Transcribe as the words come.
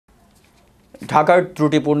ঢাকার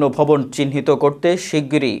ত্রুটিপূর্ণ ভবন চিহ্নিত করতে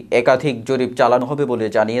শিগগিরই একাধিক জরিপ চালানো হবে বলে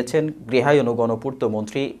জানিয়েছেন গৃহায়ন ও গণপূর্ত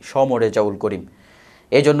মন্ত্রী রেজাউল করিম।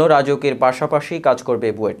 এজন্য রাজউকের পাশাপাশি কাজ করবে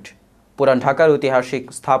বুয়েট। পুরান ঢাকার ঐতিহাসিক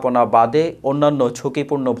স্থাপনা বাদে অন্যান্য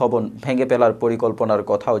ঝুঁকিপূর্ণ ভবন ভেঙে ফেলার পরিকল্পনার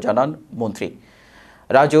কথাও জানান মন্ত্রী।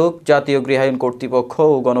 রাজউক, জাতীয় গৃহায়ন কর্তৃপক্ষ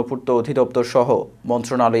ও গণপূর্ত অধিদপ্তর সহ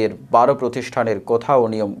মন্ত্রণালয়ের ১২ প্রতিষ্ঠানের কোথাও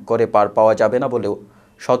নিয়ম করে পার পাওয়া যাবে না বলেও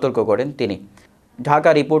সতর্ক করেন তিনি। ঢাকা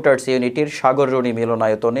রিপোর্টার্স ইউনিটির সাগররণী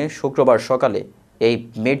মিলনায়তনে শুক্রবার সকালে এই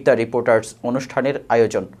মিট দ্য রিপোর্টার্স অনুষ্ঠানের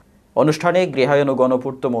আয়োজন। অনুষ্ঠানে গৃহায়ন ও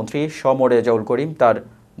গণপূর্ত মন্ত্রী রেজাউল করিম তার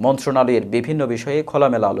মন্ত্রণালয়ের বিভিন্ন বিষয়ে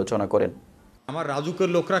খোলামেলা আলোচনা করেন। আমার রাজুকের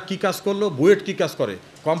লোকরা কি কাজ করলো, বুয়েট কি কাজ করে,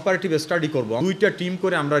 কম্পারেটিভ স্টাডি করব। 2টা টিম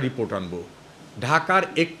করে আমরা রিপোর্ট আনবো। ঢাকার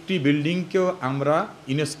একটি বিল্ডিংকেও আমরা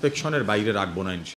ইনস্পেকশনের বাইরে রাখবো না।